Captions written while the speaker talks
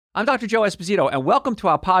I'm Dr. Joe Esposito, and welcome to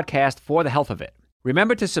our podcast, For the Health of It.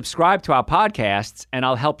 Remember to subscribe to our podcasts, and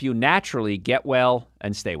I'll help you naturally get well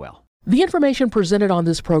and stay well. The information presented on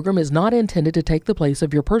this program is not intended to take the place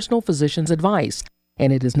of your personal physician's advice,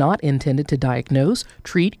 and it is not intended to diagnose,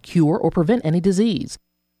 treat, cure, or prevent any disease.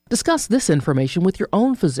 Discuss this information with your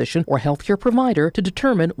own physician or healthcare provider to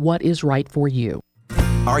determine what is right for you.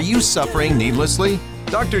 Are you suffering needlessly?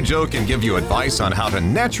 Dr. Joe can give you advice on how to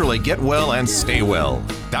naturally get well and stay well.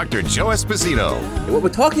 Dr. Joe Esposito. What we're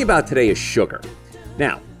talking about today is sugar.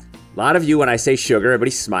 Now, a lot of you, when I say sugar,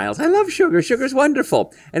 everybody smiles. I love sugar. Sugar's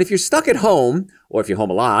wonderful. And if you're stuck at home, or if you're home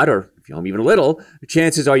a lot, or if you're home even a little, the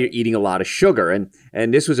chances are you're eating a lot of sugar.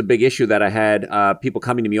 And this was a big issue that I had people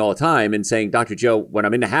coming to me all the time and saying, Dr. Joe, when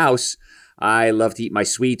I'm in the house, I love to eat my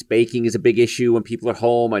sweets. Baking is a big issue when people are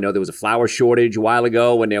home. I know there was a flour shortage a while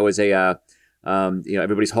ago when there was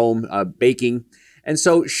everybody's home baking. And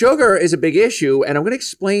so sugar is a big issue. And I'm going to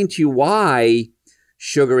explain to you why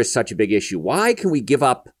sugar is such a big issue. Why can we give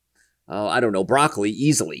up, broccoli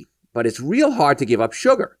easily? But it's real hard to give up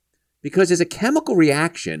sugar because there's a chemical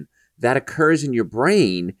reaction that occurs in your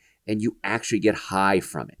brain and you actually get high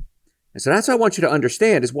from it. And so that's what I want you to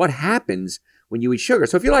understand is what happens when you eat sugar.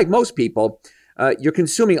 So if you're like most people, you're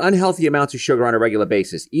consuming unhealthy amounts of sugar on a regular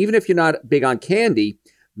basis. Even if you're not big on candy,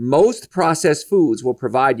 most processed foods will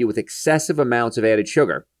provide you with excessive amounts of added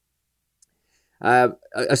sugar. A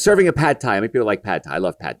serving of pad thai, many people like pad thai. I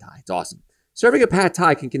love pad thai. It's awesome. Serving of pad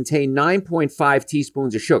thai can contain 9.5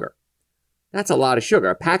 teaspoons of sugar. That's a lot of sugar.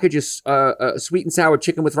 A package of sweet and sour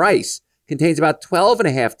chicken with rice contains about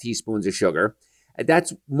 12.5 teaspoons of sugar.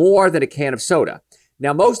 That's more than a can of soda.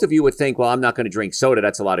 Now, most of you would think, well, I'm not going to drink soda.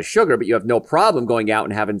 That's a lot of sugar, but you have no problem going out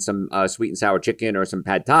and having some sweet and sour chicken or some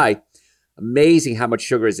pad thai. Amazing how much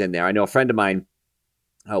sugar is in there. I know a friend of mine,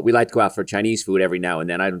 we like to go out for Chinese food every now and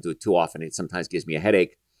then. I don't do it too often. It sometimes gives me a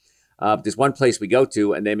headache. But there's one place we go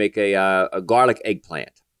to, and they make a garlic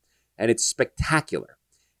eggplant, and it's spectacular.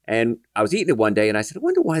 And I was eating it one day, and I said, I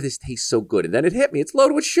wonder why this tastes so good. And then it hit me. It's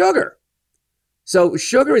loaded with sugar. So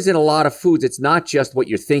sugar is in a lot of foods. It's not just what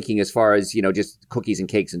you're thinking as far as, just cookies and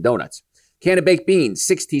cakes and donuts. Can of baked beans,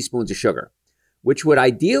 6 teaspoons of sugar, which would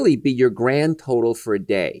ideally be your grand total for a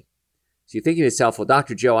day. So you're thinking to yourself, well,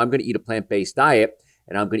 Dr. Joe, I'm going to eat a plant-based diet,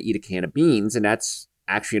 and I'm going to eat a can of beans, and that's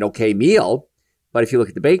actually an okay meal. But if you look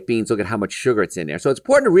at the baked beans, look at how much sugar it's in there. So it's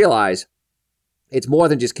important to realize it's more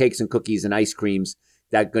than just cakes and cookies and ice creams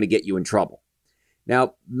that are going to get you in trouble.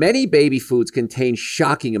 Now, many baby foods contain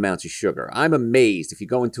shocking amounts of sugar. I'm amazed if you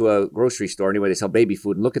go into a grocery store anywhere they sell baby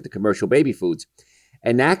food and look at the commercial baby foods,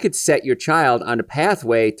 and that could set your child on a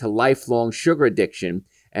pathway to lifelong sugar addiction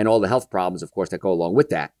and all the health problems, of course, that go along with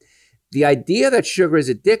that. The idea that sugar is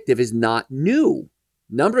addictive is not new.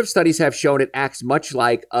 A number of studies have shown it acts much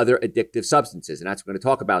like other addictive substances, and that's what we're going to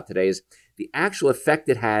talk about today is the actual effect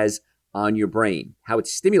it has on your brain, how it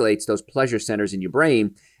stimulates those pleasure centers in your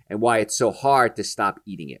brain, and why it's so hard to stop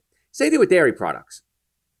eating it. Same thing with dairy products.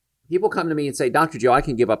 People come to me and say, Dr. Joe, I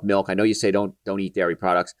can give up milk. I know you say don't eat dairy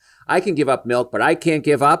products. I can give up milk, but I can't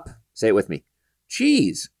give up, say it with me,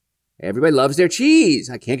 cheese. Everybody loves their cheese.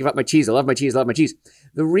 I can't give up my cheese. I love my cheese. I love my cheese.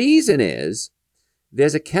 The reason is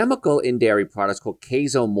there's a chemical in dairy products called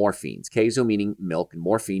casomorphins. Caso meaning milk and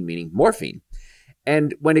morphine meaning morphine.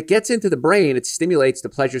 And when it gets into the brain, it stimulates the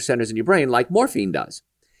pleasure centers in your brain like morphine does.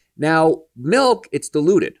 Now, milk, it's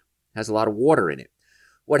diluted, has a lot of water in it.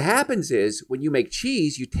 What happens is when you make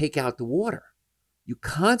cheese, you take out the water. You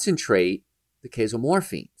concentrate the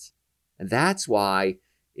casomorphins. And that's why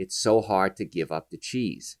it's so hard to give up the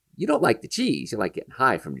cheese. You don't like the cheese. You like getting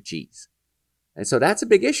high from the cheese. And so that's a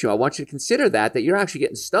big issue. I want you to consider that you're actually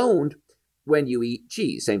getting stoned when you eat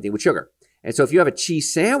cheese. Same thing with sugar. And so if you have a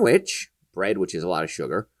cheese sandwich, bread, which is a lot of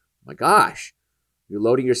sugar, oh my gosh, you're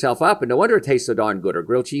loading yourself up. And no wonder it tastes so darn good. Or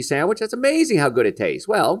grilled cheese sandwich, that's amazing how good it tastes.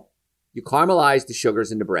 Well, you caramelize the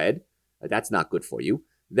sugars in the bread. That's not good for you.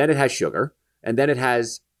 Then it has sugar. And then it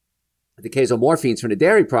has the casomorphins from the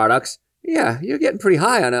dairy products. Yeah, you're getting pretty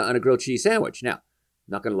high on a grilled cheese sandwich. Now,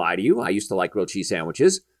 I'm not going to lie to you. I used to like grilled cheese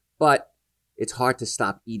sandwiches, but it's hard to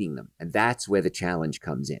stop eating them. And that's where the challenge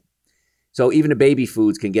comes in. So even the baby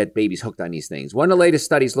foods can get babies hooked on these things. One of the latest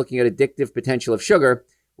studies looking at addictive potential of sugar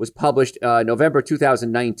was published November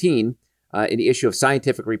 2019 in the issue of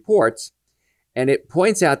Scientific Reports. And it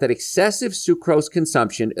points out that excessive sucrose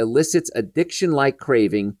consumption elicits addiction-like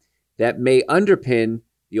craving that may underpin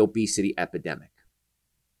the obesity epidemic.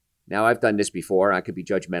 Now, I've done this before. I could be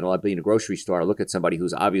judgmental. I'll be in a grocery store. I'll look at somebody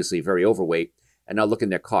who's obviously very overweight, and I'll look in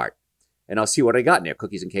their cart. And I'll see what I got in there,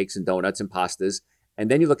 cookies and cakes and donuts and pastas. And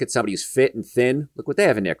then you look at somebody who's fit and thin. Look what they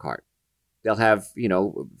have in their cart. They'll have,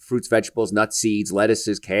 fruits, vegetables, nuts, seeds,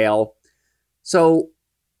 lettuces, kale. So,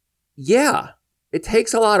 yeah, it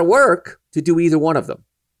takes a lot of work to do either one of them.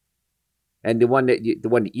 And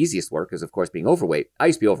the easiest work is, of course, being overweight. I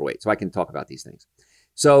used to be overweight, so I can talk about these things.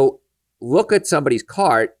 So look at somebody's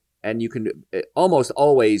cart, and you can almost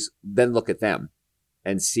always then look at them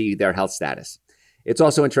and see their health status. It's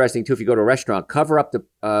also interesting, too, if you go to a restaurant, cover up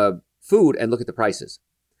the food and look at the prices.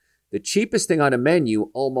 The cheapest thing on a menu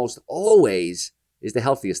almost always is the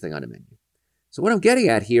healthiest thing on a menu. So what I'm getting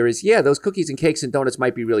at here is, yeah, those cookies and cakes and donuts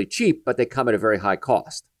might be really cheap, but they come at a very high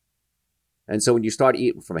cost. And so when you start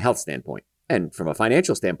eating from a health standpoint, and from a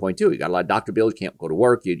financial standpoint, too, you got a lot of doctor bills, you can't go to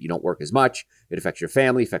work, you don't work as much, it affects your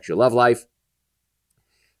family, affects your love life.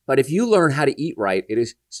 But if you learn how to eat right, it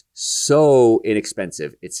is so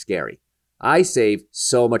inexpensive, it's scary. I save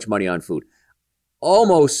so much money on food.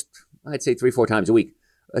 Almost, I'd say 3-4 times a week.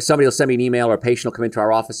 Somebody will send me an email or a patient will come into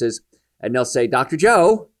our offices and they'll say, Dr.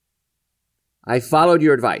 Joe, I followed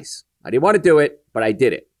your advice. I didn't want to do it, but I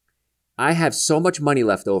did it. I have so much money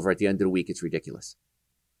left over at the end of the week, it's ridiculous.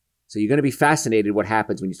 So you're going to be fascinated what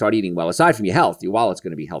happens when you start eating well. Aside from your health, your wallet's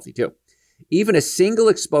going to be healthy too. Even a single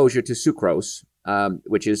exposure to sucrose,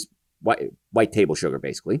 which is white table sugar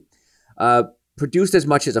basically, produced as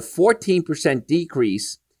much as a 14%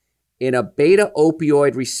 decrease in a beta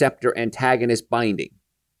opioid receptor antagonist binding.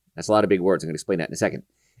 That's a lot of big words. I'm going to explain that in a second.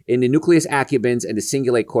 In the nucleus accumbens and the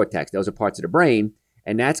cingulate cortex, those are parts of the brain,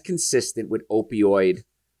 and that's consistent with opioid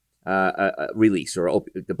release, or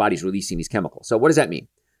the body's releasing these chemicals. So what does that mean?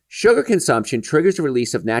 Sugar consumption triggers the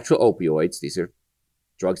release of natural opioids. These are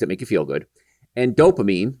drugs that make you feel good. And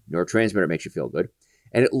dopamine, neurotransmitter that makes you feel good.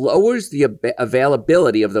 And it lowers the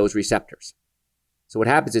availability of those receptors. So what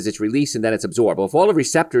happens is it's released and then it's absorbed. Well, if all the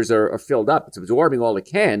receptors are filled up, it's absorbing all it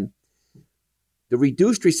can, the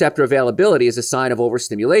reduced receptor availability is a sign of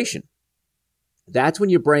overstimulation. That's when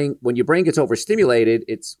your brain gets overstimulated,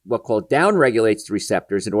 it's what called downregulates the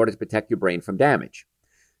receptors in order to protect your brain from damage.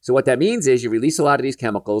 So what that means is you release a lot of these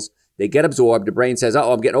chemicals, they get absorbed, the brain says,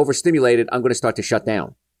 I'm getting overstimulated, I'm going to start to shut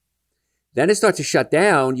down. Then it starts to shut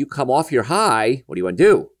down, you come off your high, what do you want to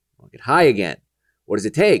do? Get high again. What does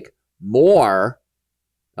it take? More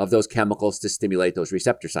of those chemicals to stimulate those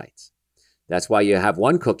receptor sites. That's why you have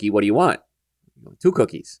one cookie, what do you want? You want 2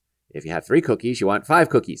 cookies. If you have 3 cookies, you want 5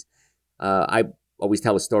 cookies. I always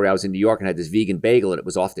tell a story, I was in New York and had this vegan bagel and it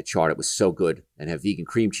was off the chart. It was so good and had vegan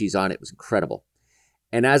cream cheese on it. It was incredible.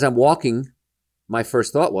 And as I'm walking, my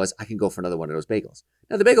first thought was, I can go for another one of those bagels.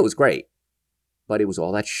 Now, the bagel was great, but it was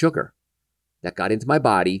all that sugar that got into my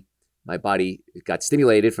body. My body got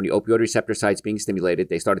stimulated from the opioid receptor sites being stimulated.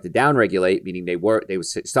 They started to downregulate, meaning they were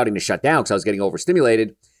starting to shut down because I was getting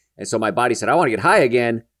overstimulated. And so my body said, I want to get high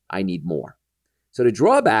again. I need more. So the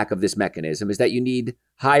drawback of this mechanism is that you need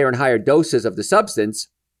higher and higher doses of the substance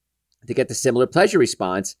to get the similar pleasure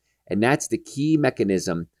response. And that's the key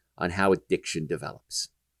mechanism on how addiction develops.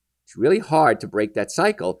 It's really hard to break that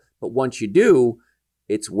cycle, but once you do,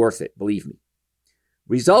 it's worth it, believe me.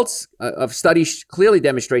 Results of studies clearly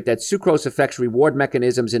demonstrate that sucrose affects reward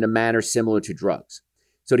mechanisms in a manner similar to drugs.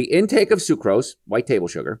 So the intake of sucrose, white table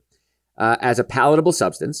sugar, as a palatable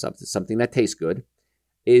substance, something that tastes good,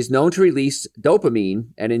 is known to release dopamine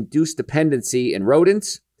and induce dependency in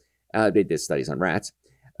rodents. They did studies on rats,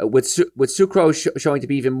 with sucrose showing to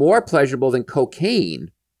be even more pleasurable than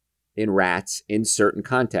cocaine in rats in certain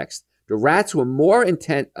contexts. The rats were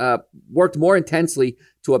worked more intensely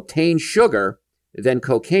to obtain sugar than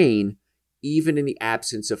cocaine, even in the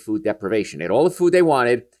absence of food deprivation. They had all the food they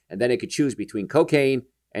wanted, and then they could choose between cocaine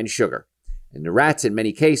and sugar. And the rats, in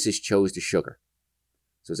many cases, chose the sugar.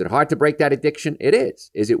 So is it hard to break that addiction? It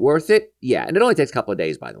is. Is it worth it? Yeah. And it only takes a couple of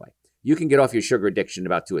days, by the way. You can get off your sugar addiction in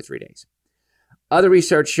about 2 or 3 days. Other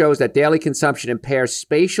research shows that daily consumption impairs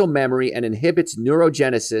spatial memory and inhibits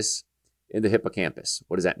neurogenesis in the hippocampus.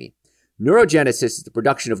 What does that mean? Neurogenesis is the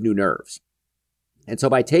production of new nerves. And so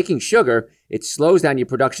by taking sugar, it slows down your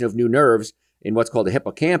production of new nerves in what's called the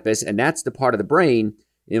hippocampus, and that's the part of the brain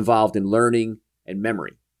involved in learning and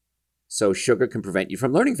memory. So sugar can prevent you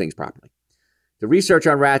from learning things properly. The research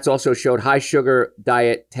on rats also showed high sugar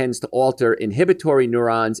diet tends to alter inhibitory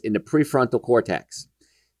neurons in the prefrontal cortex.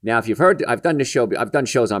 Now, if you've heard, I've done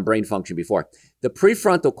shows on brain function before. The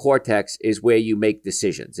prefrontal cortex is where you make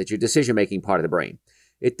decisions. It's your decision-making part of the brain.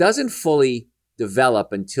 It doesn't fully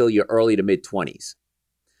develop until your early to mid-20s.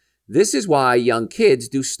 This is why young kids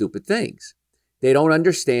do stupid things. They don't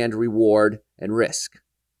understand reward and risk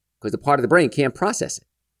because the part of the brain can't process it.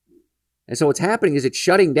 And so what's happening is it's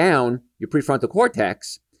shutting down your prefrontal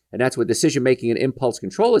cortex, and that's where decision-making and impulse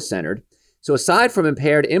control is centered. So aside from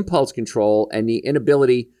impaired impulse control and the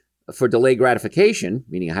inability for delayed gratification,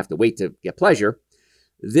 meaning I have to wait to get pleasure,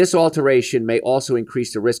 this alteration may also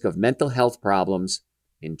increase the risk of mental health problems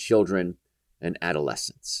in children and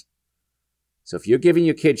adolescents. So if you're giving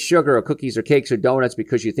your kids sugar or cookies or cakes or donuts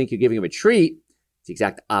because you think you're giving them a treat, it's the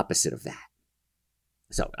exact opposite of that.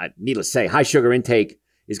 So needless to say, high sugar intake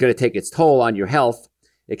is going to take its toll on your health.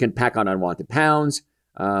 It can pack on unwanted pounds.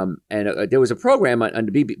 There was a program on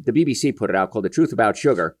the BBC put it out called The Truth About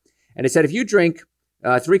Sugar. And it said if you drink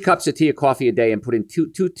 3 cups of tea or coffee a day and put in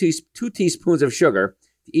two teaspoons of sugar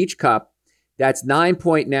to each cup, that's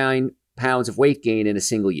 9.9 pounds of weight gain in a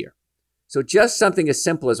single year. So just something as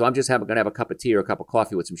simple as, well, I'm just going to have a cup of tea or a cup of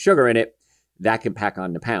coffee with some sugar in it, that can pack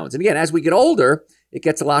on the pounds. And again, as we get older, it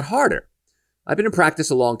gets a lot harder. I've been in practice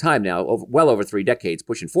a long time now, well over 3 decades,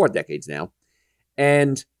 pushing 4 decades now.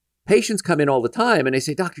 And patients come in all the time and they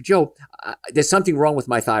say, Dr. Joe, there's something wrong with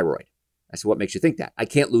my thyroid. I said, what makes you think that? I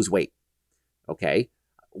can't lose weight. Okay.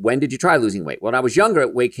 When did you try losing weight? When I was younger,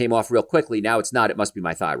 weight came off real quickly. Now it's not. It must be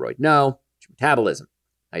my thyroid. No, it's your metabolism.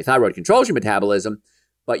 Now, your thyroid controls your metabolism,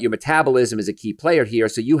 but your metabolism is a key player here.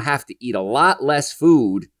 So you have to eat a lot less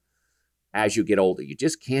food as you get older. You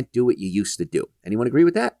just can't do what you used to do. Anyone agree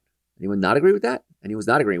with that? Anyone not agree with that? Anyone's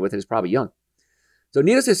not agreeing with it is probably young. So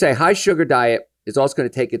needless to say, high sugar diet is also going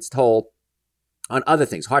to take its toll on other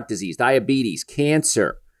things, heart disease, diabetes,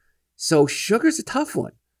 cancer. So sugar's a tough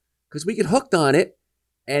one because we get hooked on it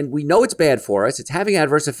and we know it's bad for us. It's having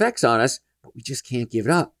adverse effects on us, but we just can't give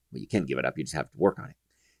it up. Well, you can give it up. You just have to work on it.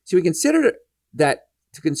 So we consider that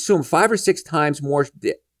to consume 5 or 6 times more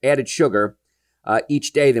added sugar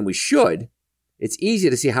each day than we should, it's easy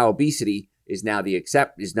to see how obesity is now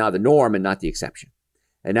the norm and not the exception.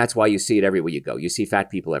 And that's why you see it everywhere you go. You see fat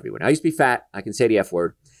people everywhere. Now, I used to be fat. I can say the F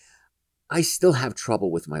word. I still have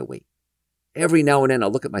trouble with my weight. Every now and then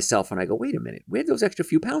I'll look at myself and I go, wait a minute, where did those extra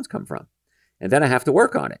few pounds come from? And then I have to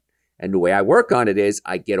work on it. And the way I work on it is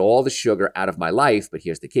I get all the sugar out of my life, but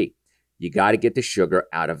here's the key. You got to get the sugar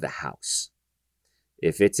out of the house.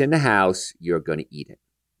 If it's in the house, you're going to eat it.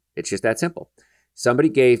 It's just that simple. Somebody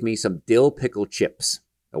gave me some dill pickle chips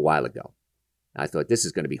a while ago. I thought this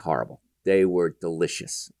is going to be horrible. They were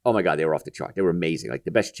delicious. Oh my God, they were off the chart. They were amazing, like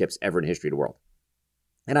the best chips ever in the history of the world.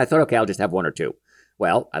 And I thought, okay, I'll just have 1 or 2.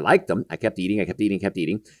 Well, I liked them. I kept eating.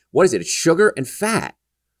 What is it? It's sugar and fat.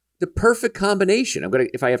 The perfect combination.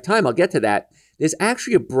 If I have time, I'll get to that. There's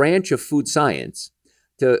actually a branch of food science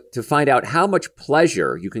to find out how much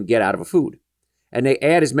pleasure you can get out of a food. And they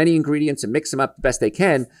add as many ingredients and mix them up the best they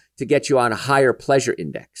can to get you on a higher pleasure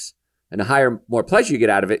index. And the more pleasure you get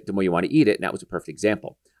out of it, the more you want to eat it. And that was a perfect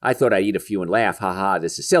example. I thought I'd eat a few and laugh. Ha ha,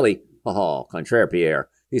 this is silly. Oh, contraire, Pierre.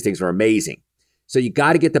 These things are amazing. So you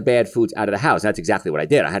got to get the bad foods out of the house. That's exactly what I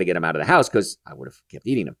did. I had to get them out of the house because I would have kept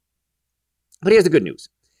eating them. But here's the good news.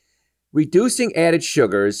 Reducing added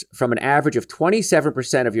sugars from an average of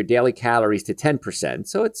 27% of your daily calories to 10%,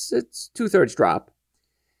 so it's 2/3 drop,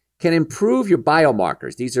 can improve your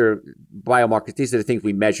biomarkers. These are biomarkers. These are the things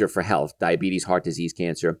we measure for health, diabetes, heart disease,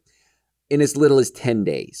 cancer, in as little as 10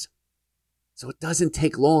 days. So it doesn't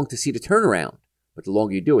take long to see the turnaround, but the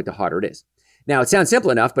longer you do it, the harder it is. Now, it sounds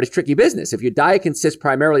simple enough, but it's tricky business. If your diet consists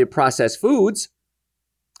primarily of processed foods,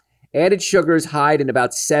 added sugars hide in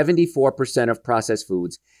about 74% of processed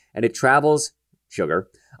foods, and it travels, sugar,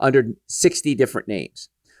 under 60 different names.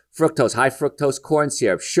 Fructose, high fructose corn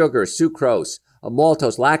syrup, sugar, sucrose,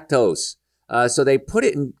 maltose, lactose. So they put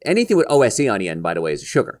it in anything with OSE on the end, by the way, is a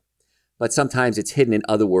sugar. But sometimes it's hidden in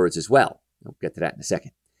other words as well. We'll get to that in a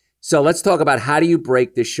second. So let's talk about how do you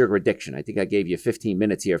break this sugar addiction. I think I gave you 15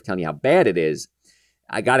 minutes here of telling you how bad it is.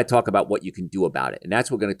 I got to talk about what you can do about it. And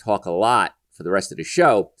that's what we're going to talk a lot for the rest of the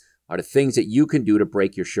show are the things that you can do to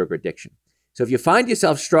break your sugar addiction. So if you find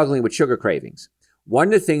yourself struggling with sugar cravings, one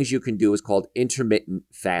of the things you can do is called intermittent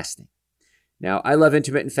fasting. Now, I love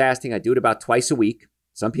intermittent fasting. I do it about twice a week.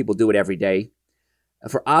 Some people do it every day.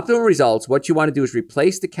 For optimal results, what you want to do is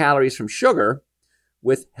replace the calories from sugar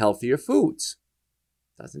with healthier foods.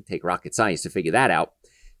 Doesn't take rocket science to figure that out.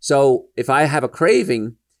 So if I have a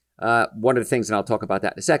craving, one of the things, and I'll talk about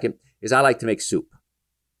that in a second, is I like to make soup.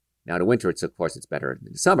 Now, in the winter, of course, it's better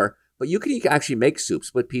in the summer, but you can actually make soup,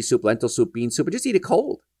 split pea soup, lentil soup, bean soup, and just eat it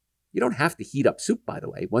cold. You don't have to heat up soup, by the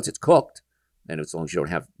way, once it's cooked, and as long as you don't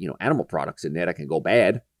have, animal products in there that can go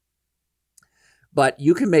bad. But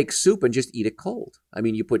you can make soup and just eat it cold. I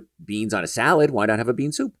mean, you put beans on a salad, why not have a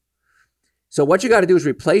bean soup? So what you got to do is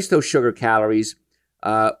replace those sugar calories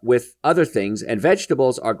with other things, and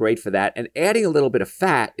vegetables are great for that. And adding a little bit of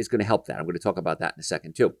fat is going to help that. I'm going to talk about that in a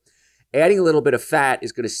second too. Adding a little bit of fat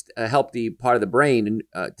is going to help the part of the brain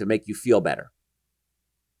to make you feel better.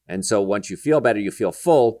 And so once you feel better, you feel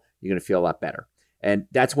full, you're going to feel a lot better. And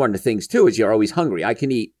that's one of the things, too, is you're always hungry. I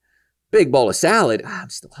can eat a big bowl of salad. I'm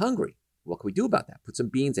still hungry. What can we do about that? Put some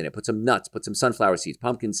beans in it. Put some nuts. Put some sunflower seeds,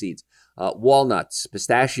 pumpkin seeds, walnuts,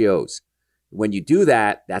 pistachios. When you do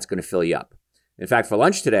that, that's going to fill you up. In fact, for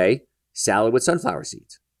lunch today, salad with sunflower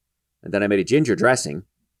seeds. And then I made a ginger dressing.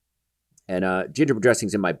 And ginger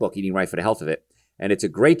dressing's in my book, Eating Right for the Health of It. And it's a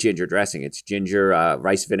great ginger dressing. It's ginger,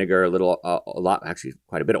 rice vinegar,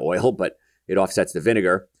 quite a bit of oil, but it offsets the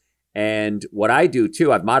vinegar. And what I do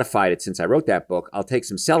too, I've modified it since I wrote that book. I'll take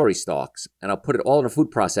some celery stalks and I'll put it all in a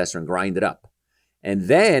food processor and grind it up. And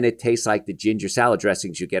then it tastes like the ginger salad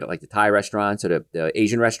dressings you get at like the Thai restaurants or the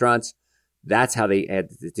Asian restaurants. That's how they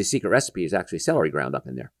add the secret recipe is actually celery ground up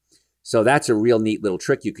in there. So that's a real neat little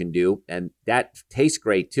trick you can do. And that tastes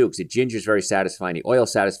great too because the ginger is very satisfying. The oil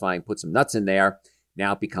satisfying. Put some nuts in there.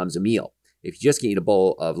 Now it becomes a meal. If you just can eat a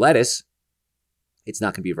bowl of lettuce, it's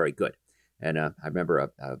not going to be very good. And I remember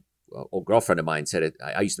a old girlfriend of mine said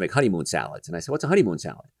I used to make honeymoon salads. And I said, what's a honeymoon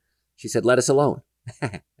salad? She said, let us alone.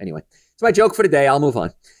 Anyway, it's my joke for the day. I'll move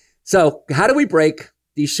on. So how do we break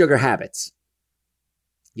these sugar habits?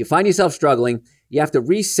 You find yourself struggling. You have to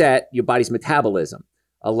reset your body's metabolism,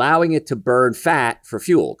 allowing it to burn fat for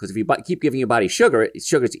fuel. Because if you keep giving your body sugar,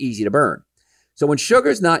 it's easy to burn. So when sugar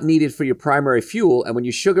is not needed for your primary fuel and when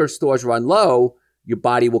your sugar stores run low, your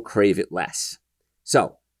body will crave it less.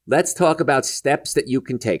 So let's talk about steps that you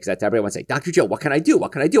can take. That's everyone say, Dr. Joe, what can I do?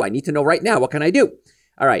 What can I do? I need to know right now. What can I do?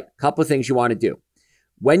 All right, a couple of things you want to do.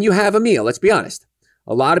 When you have a meal, let's be honest,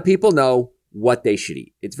 a lot of people know what they should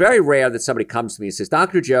eat. It's very rare that somebody comes to me and says,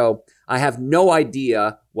 Dr. Joe, I have no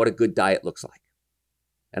idea what a good diet looks like.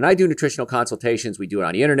 And I do nutritional consultations. We do it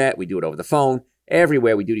on the internet. We do it over the phone.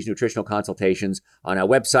 Everywhere we do these nutritional consultations on our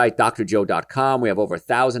website, drjoe.com. We have over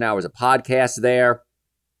 1,000 hours of podcasts there.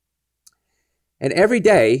 And every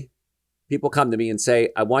day, people come to me and say,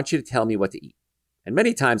 I want you to tell me what to eat. And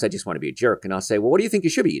many times I just want to be a jerk. And I'll say, well, what do you think you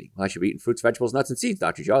should be eating? Well, I should be eating fruits, vegetables, nuts, and seeds,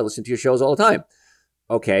 Dr. Joe. I listen to your shows all the time.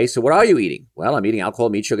 Okay, so what are you eating? Well, I'm eating alcohol,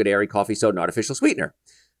 meat, sugar, dairy, coffee, soda, and artificial sweetener.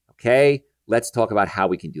 Okay, let's talk about how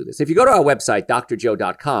we can do this. If you go to our website,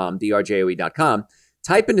 drjoe.com, drjoe.com,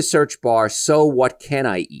 type in the search bar, so what can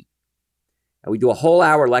I eat? And we do a whole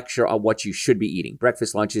hour lecture on what you should be eating.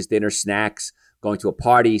 Breakfast, lunches, dinner, snacks, going to a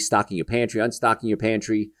party, stocking your pantry, unstocking your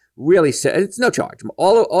pantry. Really, it's no charge.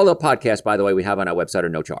 All the podcasts, by the way, we have on our website are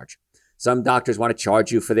no charge. Some doctors want to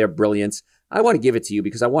charge you for their brilliance. I want to give it to you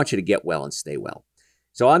because I want you to get well and stay well.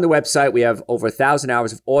 So on the website, we have over 1,000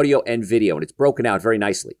 hours of audio and video, and it's broken out very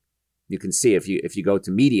nicely. You can see if you go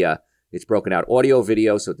to media, it's broken out audio,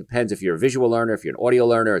 video. So it depends if you're a visual learner, if you're an audio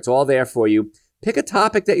learner, it's all there for you. Pick a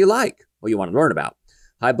topic that you like or you want to learn about.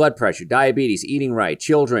 High blood pressure, diabetes, eating right,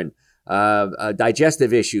 children,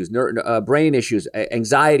 digestive issues, brain issues,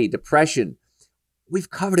 anxiety, depression. We've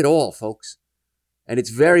covered it all, folks. And it's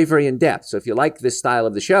very, very in-depth. So if you like this style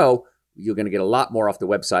of the show, you're going to get a lot more off the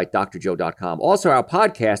website, drjoe.com. Also, our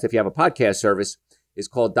podcast, if you have a podcast service, is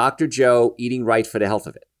called Dr. Joe Eating Right for the Health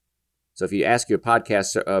of It. So if you ask your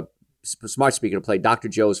podcast smart speaker to play Dr.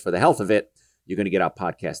 Joe's for the Health of It, you're going to get our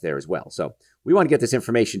podcast there as well. So we want to get this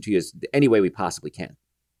information to you any way we possibly can.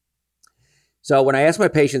 So when I ask my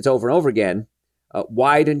patients over and over again,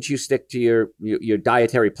 why didn't you stick to your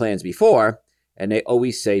dietary plans before? And they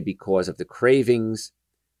always say, because of the cravings,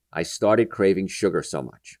 I started craving sugar so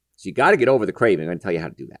much. So you got to get over the craving. I'm going to tell you how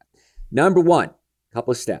to do that. Number one, a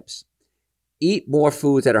couple of steps. Eat more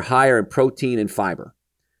foods that are higher in protein and fiber.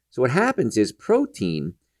 So what happens is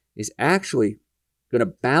protein is actually going to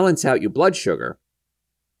balance out your blood sugar.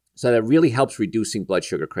 So that really helps reducing blood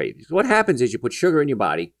sugar cravings. So what happens is you put sugar in your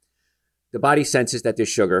body. The body senses that there's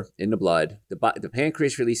sugar in the blood. The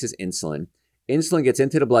pancreas releases insulin. Insulin gets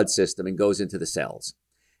into the blood system and goes into the cells.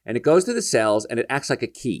 And it goes to the cells and it acts like a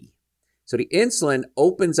key. So the insulin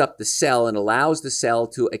opens up the cell and allows the cell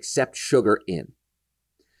to accept sugar in.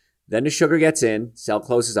 Then the sugar gets in, cell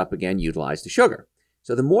closes up again, utilize the sugar.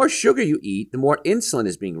 So the more sugar you eat, the more insulin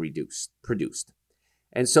is being produced.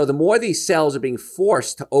 And so the more these cells are being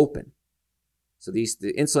forced to open. So the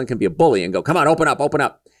insulin can be a bully and go, come on, open up, open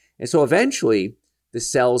up. And so eventually the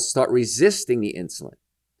cells start resisting the insulin.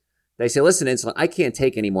 They say, listen, insulin, I can't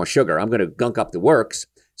take any more sugar. I'm going to gunk up the works.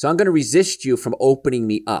 So I'm going to resist you from opening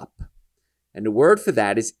me up. And the word for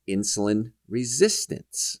that is insulin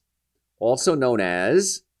resistance, also known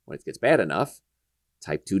as, when it gets bad enough,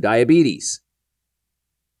 type 2 diabetes.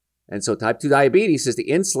 And so type 2 diabetes is the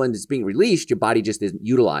insulin that's being released, your body just isn't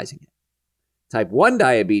utilizing it. Type 1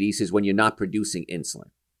 diabetes is when you're not producing insulin.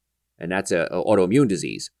 And that's an autoimmune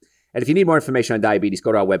disease. And if you need more information on diabetes,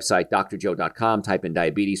 go to our website, drjoe.com, type in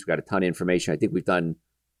diabetes. We've got a ton of information. I think we've done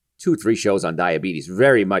 2-3 shows on diabetes,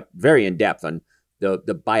 very in depth on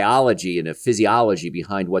the biology and the physiology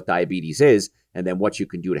behind what diabetes is, and then what you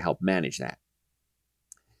can do to help manage that.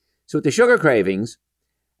 So with the sugar cravings,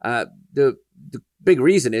 the big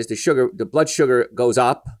reason is the blood sugar goes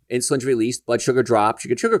up, insulin's released, blood sugar drops, you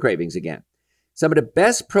get sugar cravings again. Some of the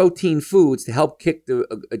best protein foods to help kick the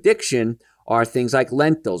addiction are things like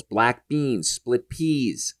lentils, black beans, split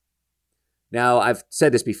peas. Now, I've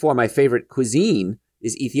said this before, my favorite cuisine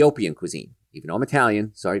is Ethiopian cuisine. Even though I'm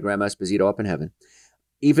Italian, sorry, Grandma Esposito up in heaven.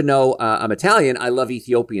 Even though I'm Italian, I love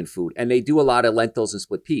Ethiopian food. And they do a lot of lentils and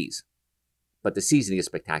split peas. But the seasoning is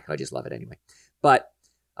spectacular. I just love it anyway. But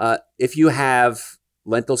if you have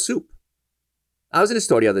lentil soup. I was in a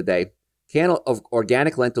store the other day. Can of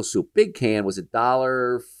organic lentil soup. Big can was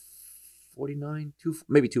 $1.49,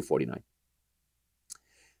 maybe $2.49.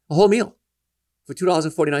 A whole meal for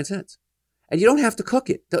 $2.49. And you don't have to cook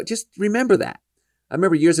it. Just remember that. I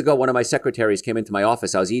remember years ago, one of my secretaries came into my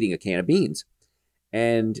office. I was eating a can of beans.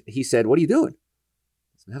 And he said, "What are you doing?"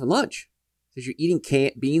 I said, "I'm having lunch." He says, "You're eating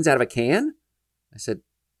beans out of a can?" I said,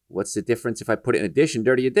 "What's the difference if I put it in a dish and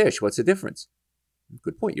dirty a dish? What's the difference?"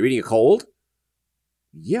 "Good point. You're eating it cold?"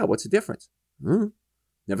 "Yeah, what's the difference?"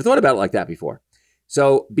 Never thought about it like that before.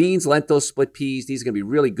 So beans, lentils, split peas, these are going to be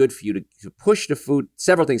really good for you to push the food.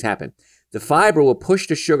 Several things happen. The fiber will push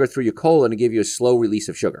the sugar through your colon and give you a slow release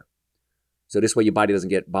of sugar. So this way your body doesn't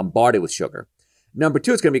get bombarded with sugar. Number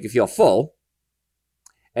two, it's going to make you feel full.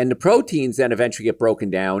 And the proteins then eventually get broken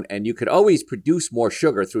down, and you could always produce more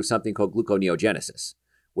sugar through something called gluconeogenesis,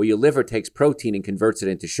 where your liver takes protein and converts it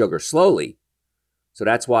into sugar slowly. So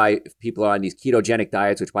that's why if people are on these ketogenic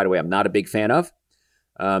diets, which, by the way, I'm not a big fan of,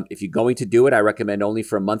 if you're going to do it, I recommend only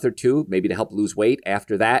for a month or two, maybe to help lose weight.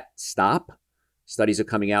 After that, stop. Studies are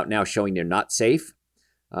coming out now showing they're not safe.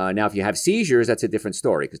 Now, if you have seizures, that's a different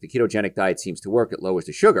story because the ketogenic diet seems to work. It lowers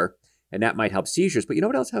the sugar, and that might help seizures. But you know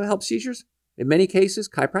what else helps seizures? In many cases,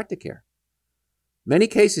 chiropractic care. Many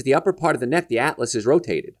cases, the upper part of the neck, the atlas, is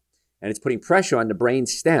rotated, and it's putting pressure on the brain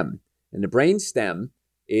stem. And the brain stem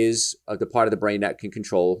is the part of the brain that can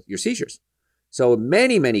control your seizures. So in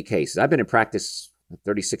many, many cases, I've been in practice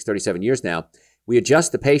 36, 37 years now, we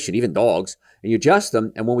adjust the patient, even dogs, and you adjust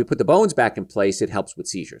them, and when we put the bones back in place, it helps with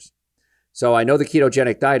seizures. So I know the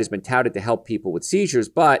ketogenic diet has been touted to help people with seizures,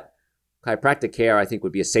 but chiropractic care, I think,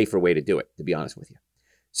 would be a safer way to do it, to be honest with you.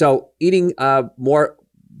 So eating more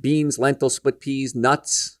beans, lentils, split peas,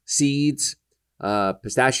 nuts, seeds,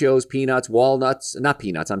 pistachios, peanuts, walnuts,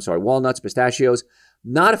 pistachios.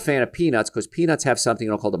 Not a fan of peanuts because peanuts have something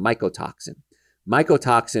called a mycotoxin.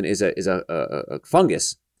 Mycotoxin is a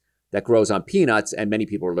fungus that grows on peanuts, and many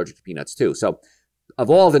people are allergic to peanuts too. So of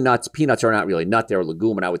all the nuts, peanuts are not really a nut. They're a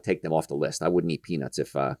legume, and I would take them off the list. I wouldn't eat peanuts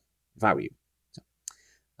if I were you. So,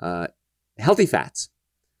 healthy fats.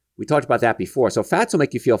 We talked about that before. So fats will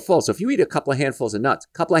make you feel full. So if you eat a couple of handfuls of nuts,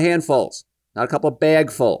 not a couple of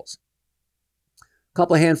bagfuls, a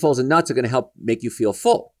couple of handfuls of nuts are going to help make you feel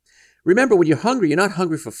full. Remember, when you're hungry, you're not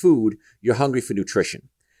hungry for food, you're hungry for nutrition.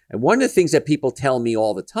 And one of the things that people tell me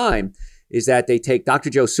all the time is that they take Dr.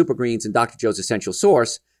 Joe's Super Greens and Dr. Joe's Essential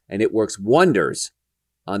Source, and it works wonders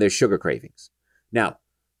on their sugar cravings. Now,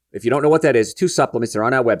 if you don't know what that is, 2 supplements. They're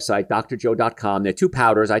on our website, drjoe.com. They're 2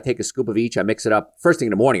 powders. I take a scoop of each. I mix it up. First thing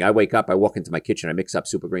in the morning, I wake up, I walk into my kitchen, I mix up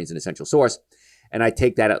Super Greens and Essential Source, and I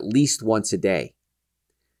take that at least once a day.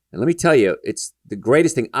 And let me tell you, it's the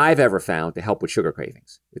greatest thing I've ever found to help with sugar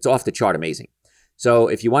cravings. It's off the chart amazing. So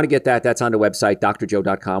if you want to get that, that's on the website,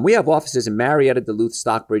 drjoe.com. We have offices in Marietta, Duluth,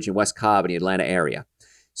 Stockbridge, and West Cobb in the Atlanta area.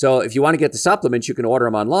 So if you want to get the supplements, you can order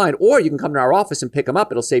them online, or you can come to our office and pick them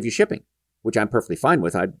up. It'll save you shipping, which I'm perfectly fine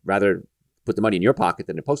with. I'd rather put the money in your pocket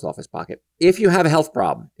than the post office pocket. If you have a health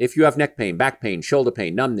problem, if you have neck pain, back pain, shoulder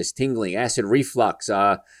pain, numbness, tingling, acid reflux,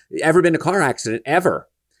 ever been in a car accident, ever,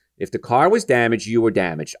 if the car was damaged, you were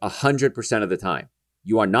damaged 100% of the time.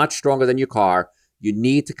 You are not stronger than your car. You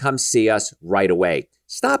need to come see us right away.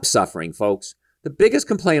 Stop suffering, folks. The biggest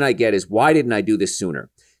complaint I get is, why didn't I do this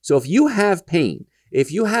sooner? So if you have pain,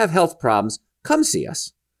 if you have health problems, come see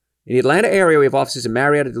us. In the Atlanta area, we have offices in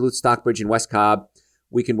Marietta, Duluth, Stockbridge, and West Cobb.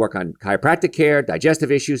 We can work on chiropractic care,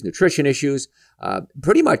 digestive issues, nutrition issues,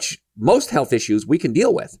 pretty much most health issues we can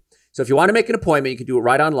deal with. So if you want to make an appointment, you can do it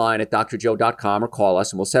right online at drjoe.com or call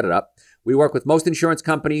us and we'll set it up. We work with most insurance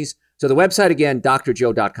companies. So the website again,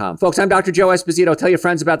 drjoe.com. Folks, I'm Dr. Joe Esposito. Tell your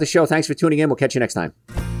friends about the show. Thanks for tuning in. We'll catch you next time.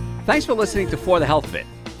 Thanks for listening to For the Health of It.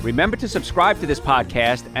 Remember to subscribe to this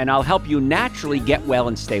podcast, and I'll help you naturally get well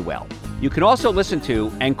and stay well. You can also listen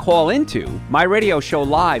to and call into my radio show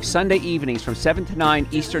live Sunday evenings from 7 to 9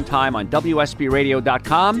 Eastern Time on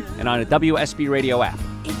WSBRadio.com and on a WSB Radio app.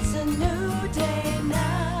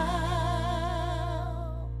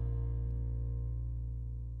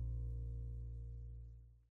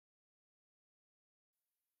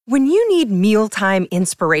 When you need mealtime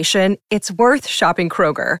inspiration, it's worth shopping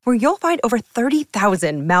Kroger, where you'll find over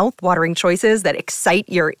 30,000 mouth-watering choices that excite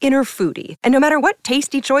your inner foodie. And no matter what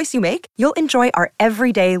tasty choice you make, you'll enjoy our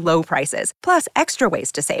everyday low prices, plus extra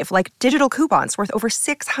ways to save, like digital coupons worth over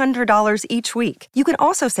 $600 each week. You can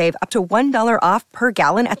also save up to $1 off per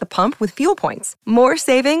gallon at the pump with fuel points. More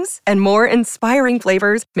savings and more inspiring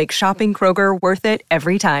flavors make shopping Kroger worth it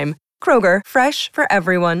every time. Kroger, fresh for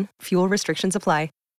everyone. Fuel restrictions apply.